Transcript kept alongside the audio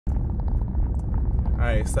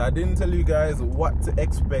Alright, so I didn't tell you guys what to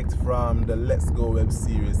expect from the Let's Go web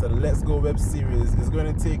series. So the Let's Go web series is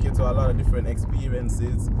going to take you to a lot of different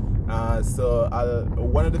experiences.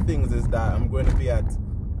 One of the things is that I'm going to be at,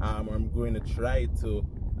 I'm going to try to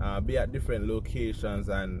be at different locations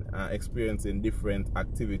and experiencing different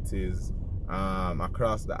activities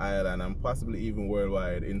across the island and possibly even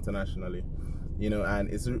worldwide, internationally. You know, and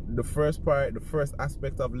it's the first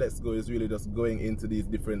aspect of Let's Go is really just going into these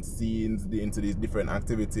different scenes, into these different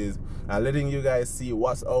activities, and letting you guys see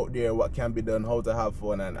what's out there, what can be done, how to have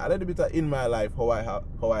fun, and a little bit of in my life how I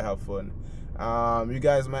have fun. You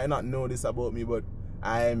guys might not know this about me, but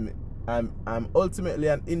I'm ultimately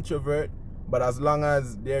an introvert. But as long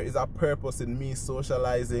as there is a purpose in me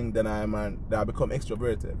socializing, then I become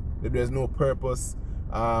extroverted. If there's no purpose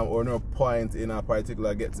or no point in a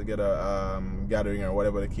particular get-together gathering or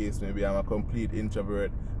whatever the case may be, I'm a complete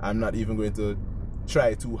introvert. I'm not even going to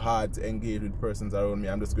try too hard to engage with persons around me.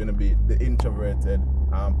 I'm just going to be the introverted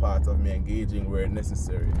part of me, engaging where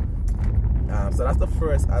necessary. So that's the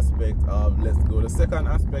first aspect of Let's Go. The second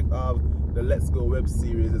aspect of the Let's Go web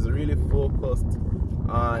series is really focused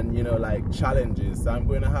on, you know, like challenges. So I'm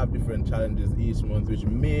going to have different challenges each month, which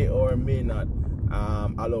may or may not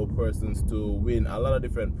allow persons to win a lot of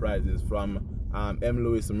different prizes, from M.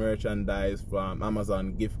 Lewis merchandise, from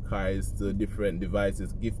Amazon gift cards to different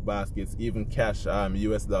devices, gift baskets, even cash,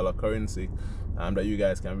 US dollar currency that you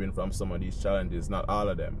guys can win from some of these challenges, not all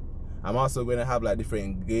of them. I'm also going to have like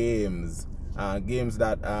different games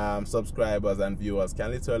that subscribers and viewers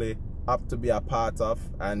can literally opt to be a part of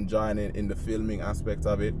and join in the filming aspect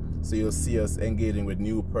of it. So you'll see us engaging with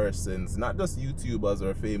new persons, not just YouTubers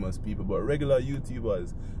or famous people, but regular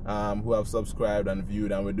YouTubers who have subscribed and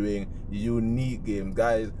viewed, and we're doing unique games.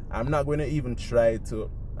 Guys, I'm not going to even try to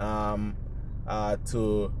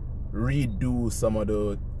redo some of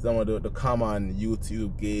the common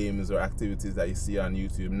YouTube games or activities that you see on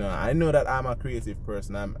YouTube. No, I know that I'm a creative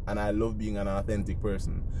person and I love being an authentic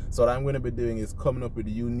person. So what I'm going to be doing is coming up with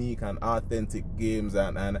unique and authentic games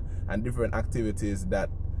and different activities that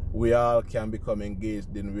we all can become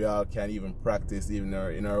engaged in. We all can even practice even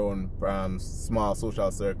in our own small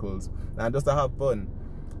social circles, and just to have fun.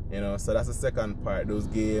 You know, so that's the second part, those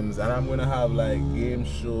games. And I'm going to have like game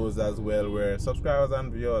shows as well, where subscribers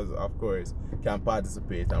and viewers, of course, can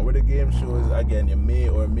participate. And with the game shows, again, you may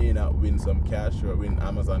or may not win some cash or win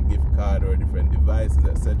Amazon gift card or different devices,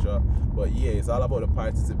 etc. But yeah, it's all about the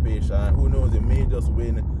participation. And who knows, you may just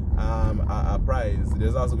win a prize.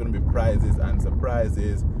 There's also going to be prizes and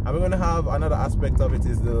surprises. And we're going to have another aspect of it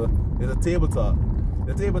is the table talk.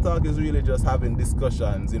 The table talk is really just having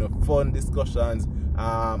discussions, you know, fun discussions,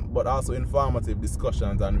 but also informative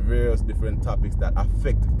discussions on various different topics that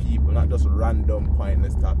affect people, not just random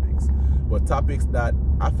pointless topics, but topics that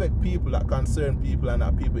affect people, that concern people, and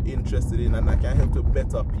that people interested in, and that can help to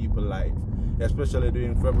better people's life. Especially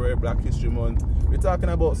during February Black History Month, we're talking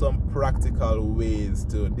about some practical ways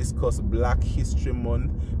to discuss Black History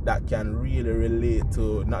Month that can really relate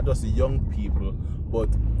to not just young people, but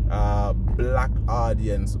black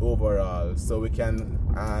audience overall, so we can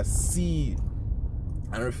see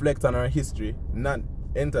and reflect on our history, not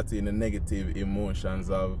entertain the negative emotions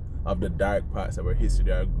of the dark parts of our history.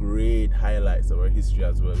 There are great highlights of our history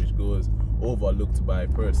as well, which goes overlooked by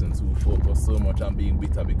persons who focus so much on being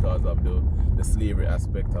bitter because of the slavery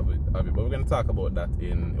aspect of it. But we're going to talk about that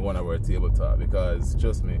in one of our table talk, because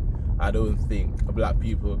trust me, I don't think black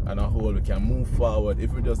people as a whole we can move forward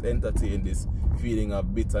if we just entertain this feeling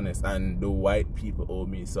of bitterness and the white people owe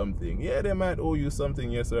me something. Yeah, they might owe you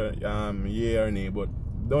something, yes sir, yeah or nay, but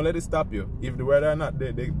don't let it stop you. If whether or not they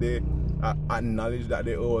acknowledge that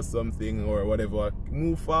they owe something or whatever,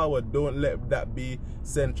 move forward. Don't let that be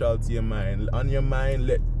central to your mind. On your mind,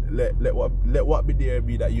 let what be there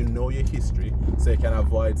be that you know your history, so you can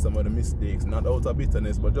avoid some of the mistakes, not out of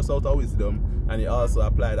bitterness but just out of wisdom. And you also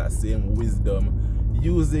apply that same wisdom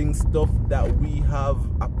using stuff that we have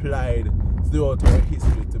applied throughout our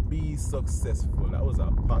history to be successful. That was a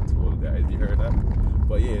pothole, guys, you heard that?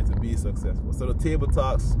 But yeah, to be successful. So the table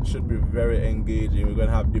talks should be very engaging. We're going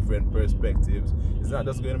to have different perspectives. It's not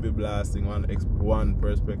just going to be blasting one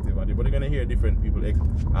perspective on it, but you're going to hear different people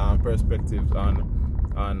perspectives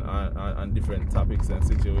on different topics and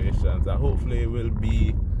situations that hopefully will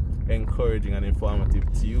be encouraging and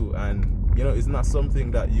informative to you. And you know, it's not something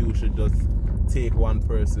that you should just take one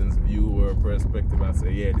person's view or perspective and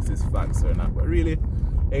say, yeah, this is facts or not, but really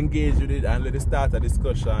engage with it and let it start a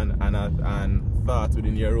discussion and thought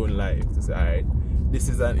within your own life to say, all right, this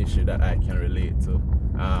is an issue that I can relate to.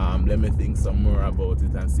 Let me think some more about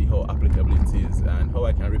it and see how applicable it is and how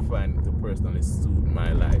I can refine it to personally suit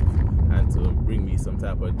my life and to bring me me some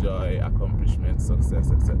type of joy, accomplishment,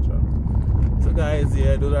 success, etc. So guys,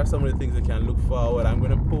 yeah, those are some of the things you can look forward. I'm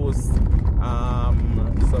going to post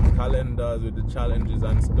some calendars with the challenges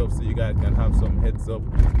and stuff so you guys can have some heads up.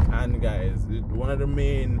 And guys, one of the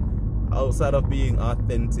main, outside of being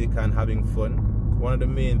authentic and having fun, one of the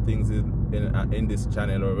main things in this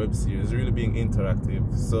channel or web series is really being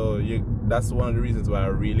interactive. So that's one of the reasons why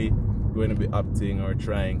I'm really going to be opting or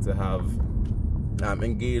trying to have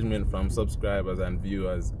engagement from subscribers and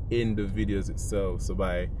viewers in the videos itself. So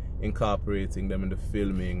by incorporating them in the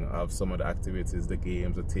filming of some of the activities, the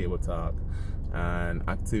games, the table talk, and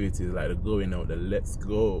activities like the going out, the let's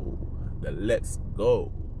go, the let's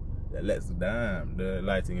go, the let's damn, the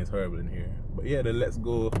lighting is horrible in here, but yeah, the let's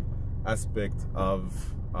go aspect of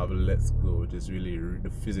let's go, which is really the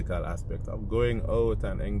physical aspect of going out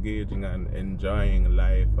and engaging and enjoying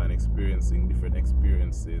life and experiencing different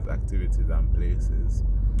experiences, activities and places.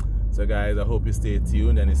 So guys, I hope you stay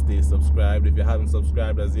tuned and you stay subscribed. If you haven't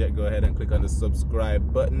subscribed as yet, go ahead and click on the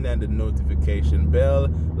subscribe button and the notification bell,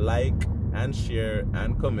 like and share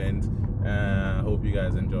and comment. Hope you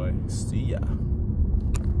guys enjoy. See ya.